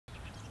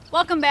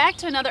Welcome back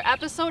to another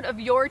episode of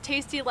Your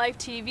Tasty Life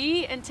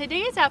TV. In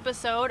today's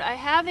episode, I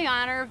have the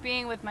honor of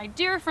being with my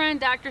dear friend,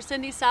 Dr.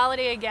 Cindy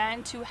Solliday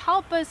again, to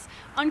help us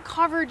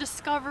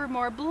discover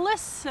more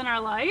bliss in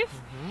our life.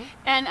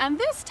 And on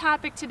this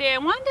topic today, I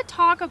wanted to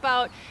talk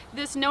about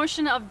this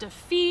notion of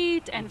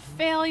defeat and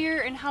failure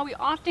and how we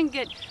often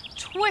get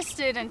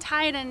twisted and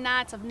tied in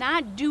knots of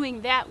not doing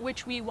that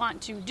which we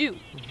want to do.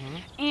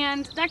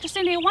 And Dr.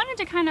 Cindy, I wanted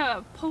to kind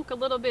of poke a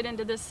little bit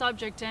into this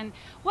subject, and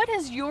what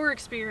has your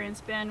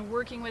experience been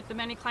working with the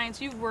many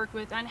clients you've worked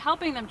with on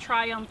helping them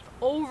triumph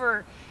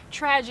over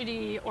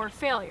tragedy or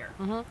failure?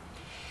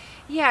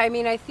 Yeah, I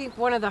mean, I think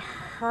one of the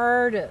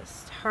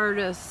hardest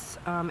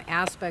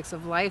aspects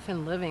of life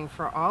and living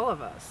for all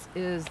of us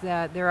is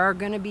that there are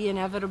going to be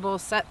inevitable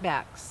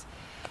setbacks,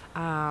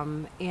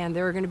 and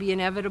there are going to be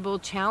inevitable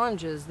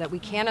challenges that we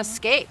can't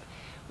escape.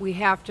 We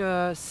have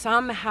to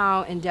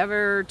somehow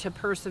endeavor to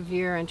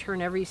persevere and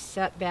turn every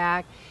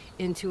setback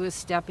into a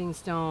stepping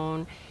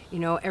stone,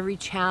 every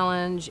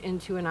challenge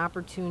into an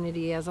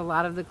opportunity, as a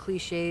lot of the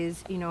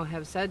cliches,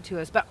 have said to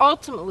us. But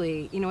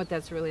ultimately, you know what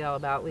that's really all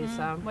about,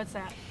 Lisa? What's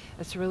that?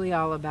 It's really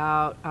all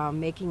about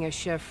making a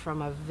shift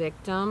from a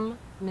victim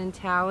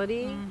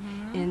mentality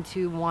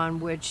into one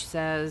which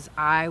says,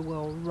 I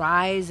will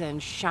rise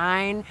and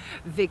shine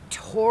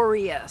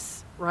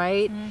victorious,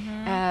 right?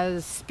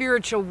 As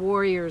spiritual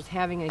warriors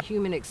having a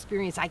human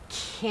experience, I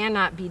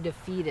cannot be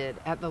defeated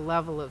at the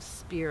level of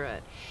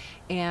spirit.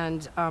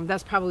 And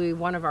that's probably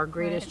one of our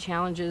greatest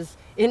challenges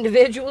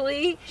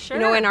individually,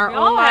 in our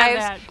own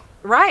lives.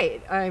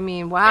 Right. I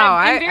mean, wow.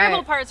 And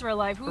variable parts of our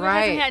life. Who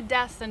hasn't had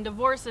deaths and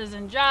divorces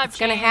and job changes? It's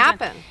going to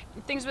happen.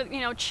 Things with,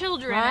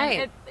 children.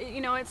 Right.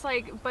 And it's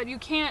like, but you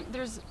can't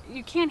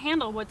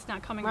handle what's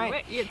not coming your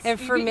way. And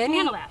for many,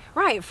 handle that.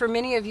 Right. For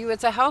many of you,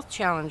 it's a health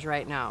challenge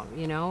right now,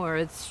 or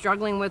it's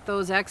struggling with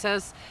those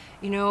excess,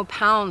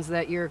 pounds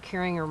that you're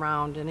carrying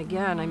around. And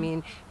again, I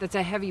mean, that's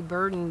a heavy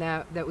burden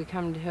that we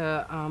come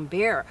to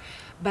bear.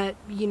 But,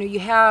 you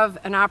have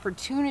an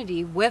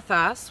opportunity with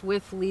us,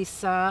 with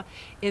Lisa,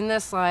 in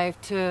this life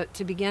to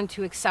begin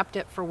to accept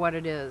it for what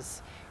it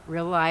is.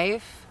 Real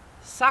life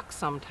sucks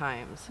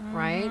sometimes,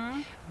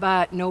 right?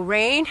 But no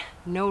rain,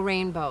 no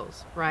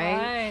rainbows,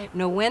 right?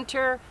 No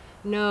winter,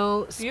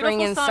 no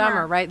spring and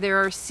summer, right? There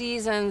are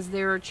seasons,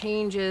 there are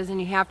changes, and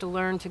you have to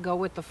learn to go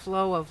with the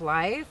flow of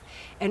life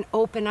and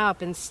open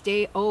up and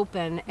stay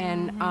open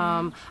and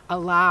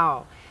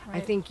allow. I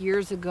think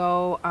years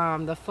ago,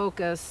 the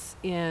focus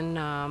in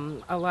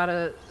a lot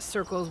of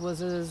circles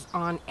was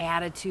on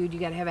attitude. You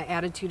got to have an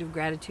attitude of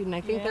gratitude, and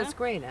I think that's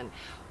great.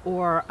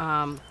 Or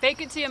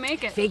fake it till you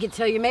make it. Fake it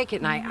till you make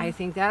it, and I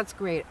think that's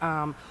great.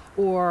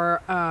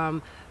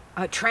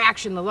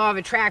 Attraction, the law of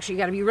attraction.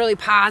 You got to be really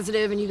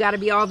positive, and you got to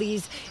be all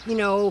these,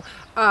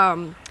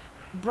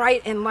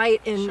 bright and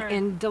light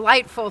and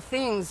delightful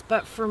things.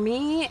 But for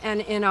me,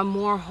 and in a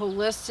more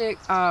holistic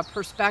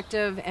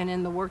perspective, and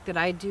in the work that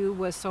I do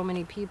with so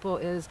many people,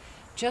 is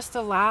just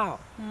allow,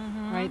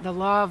 right? The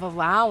law of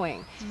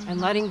allowing and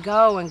letting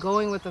go and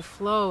going with the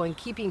flow and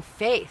keeping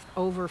faith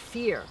over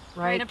fear,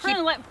 right? An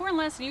important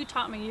lesson you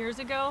taught me years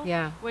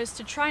ago was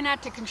to try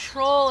not to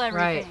control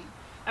everything. Right.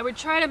 I would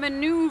try to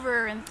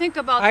maneuver and think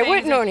about things. I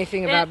wouldn't know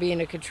anything about being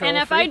a control freak. And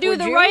if I do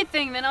the right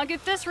thing, then I'll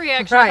get this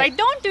reaction. Right. If I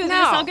don't do this,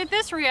 I'll get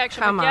this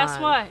reaction. Come but guess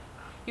on. what?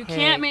 You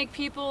can't make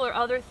people or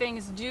other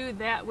things do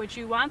that which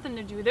you want them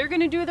to do. They're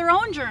going to do their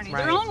own journey,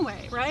 their own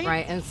way, right?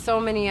 Right, and so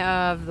many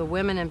of the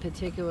women in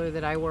particular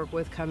that I work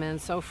with come in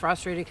so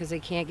frustrated because they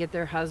can't get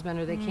their husband,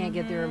 or they can't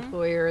get their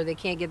employer, or they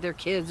can't get their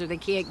kids, or they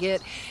can't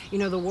get,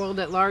 the world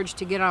at large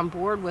to get on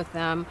board with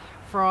them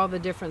for all the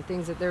different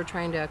things that they're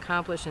trying to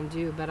accomplish and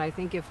do. But I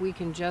think if we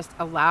can just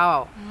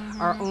allow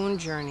our own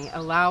journey,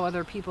 allow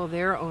other people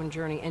their own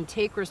journey, and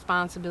take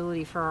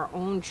responsibility for our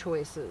own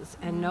choices,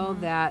 and know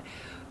that,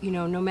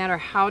 no matter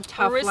how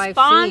tough life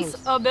seems,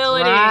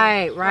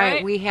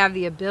 right, we have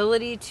the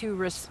ability to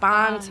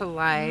respond to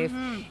life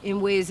in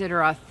ways that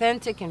are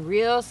authentic and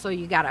real. So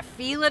you got to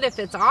feel it. If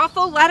it's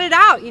awful, let it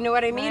out. You know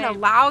what I mean?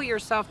 Allow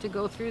yourself to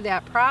go through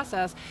that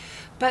process.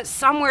 But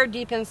somewhere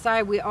deep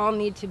inside, we all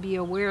need to be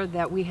aware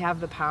that we have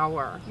the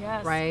power,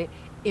 right,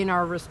 in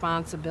our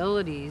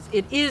responsibilities.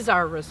 It is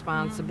our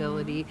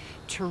responsibility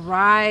to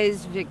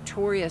rise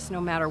victorious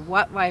no matter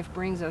what life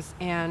brings us,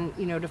 and,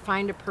 to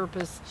find a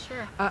purpose,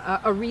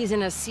 a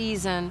reason, a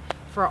season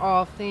for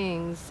all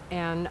things.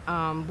 And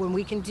when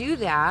we can do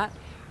that,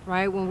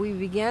 right, when we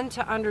begin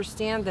to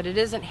understand that it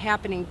isn't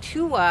happening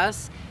to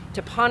us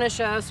to punish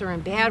us, or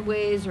in bad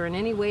ways, or in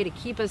any way to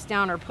keep us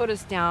down or put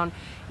us down,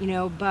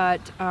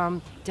 but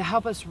to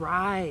help us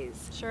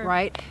rise,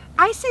 right?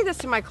 I say this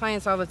to my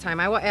clients all the time.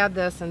 I will add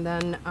this, and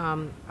then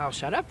I'll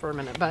shut up for a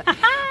minute. But,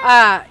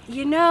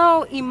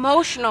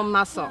 emotional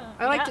muscle.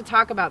 I like to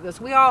talk about this.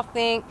 We all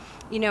think,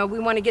 we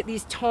want to get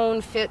these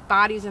toned, fit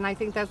bodies, and I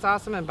think that's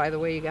awesome. And by the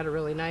way, you got a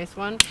really nice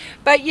one.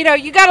 But, you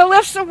got to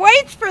lift some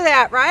weights for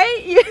that,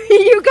 right?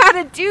 You got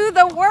to do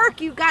the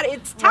work.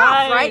 It's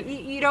tough, right?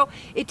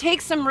 It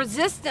takes some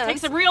resistance.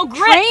 Takes some real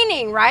grit.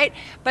 Training, right?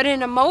 But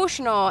in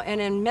emotional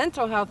and in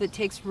mental health, it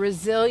takes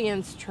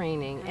resilience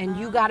training. And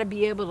you got to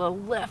be able to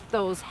lift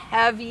those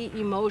heavy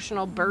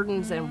emotional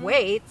burdens and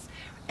weights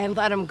and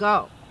let them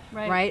go.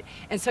 Right?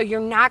 And so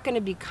you're not going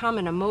to become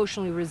an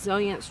emotionally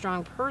resilient,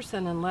 strong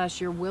person unless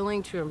you're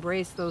willing to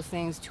embrace those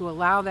things, to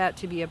allow that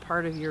to be a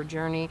part of your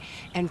journey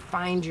and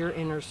find your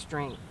inner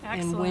strength.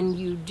 Excellent. And when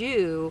you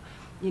do,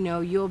 you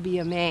know, you'll be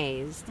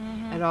amazed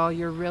at all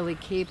you're really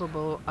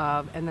capable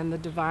of, and then the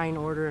divine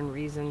order and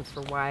reason for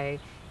why,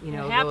 you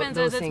know, it happens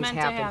those as it's things meant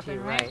to happen happen,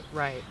 you. right?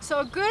 Right. So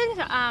a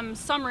good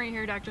summary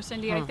here, Dr.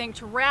 Cindy, I think,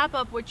 to wrap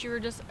up what you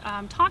were just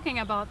talking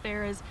about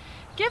there is,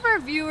 give our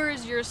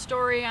viewers your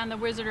story on the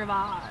Wizard of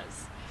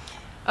Oz.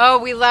 Oh,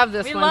 we love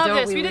this We one, love don't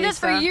this. we, We did this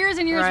for Lisa? years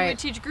and years. Right. We would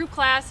teach group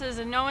classes,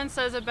 and no one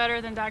says it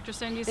better than Dr.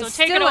 Cindy. So It's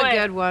take it still away.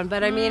 a good one,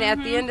 but I mean,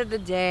 at the end of the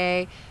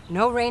day,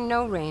 no rain,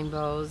 no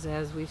rainbows,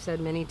 as we've said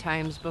many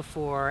times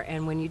before.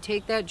 And when you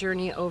take that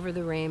journey over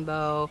the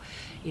rainbow,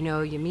 you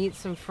know, you meet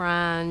some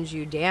friends,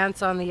 you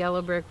dance on the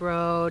yellow brick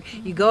road,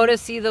 you go to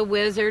see the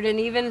wizard,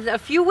 and even a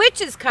few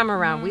witches come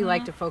around. We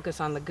like to focus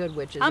on the good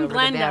witches over the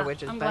bad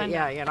witches. But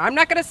yeah, you know, I'm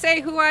not going to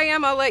say who I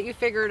am. I'll let you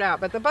figure it out.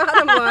 But the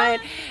bottom line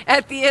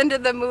at the end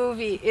of the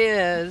movie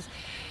is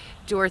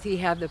Dorothy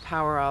had the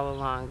power all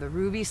along. The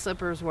ruby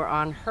slippers were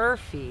on her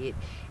feet.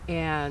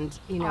 And,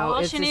 you know, all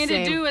it's she the needed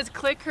same. to do was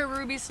click her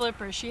ruby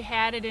slippers. She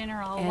had it in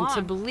her all along. And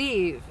to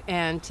believe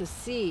and to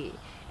see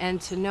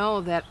and to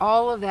know that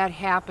all of that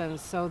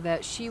happens so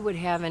that she would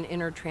have an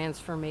inner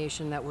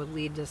transformation that would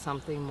lead to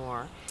something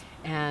more.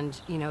 And,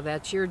 you know,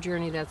 that's your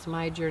journey, that's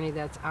my journey,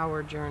 that's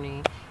our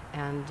journey.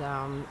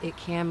 And it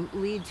can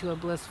lead to a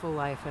blissful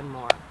life and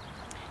more.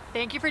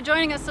 Thank you for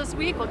joining us this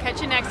week. We'll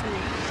catch you next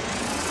week.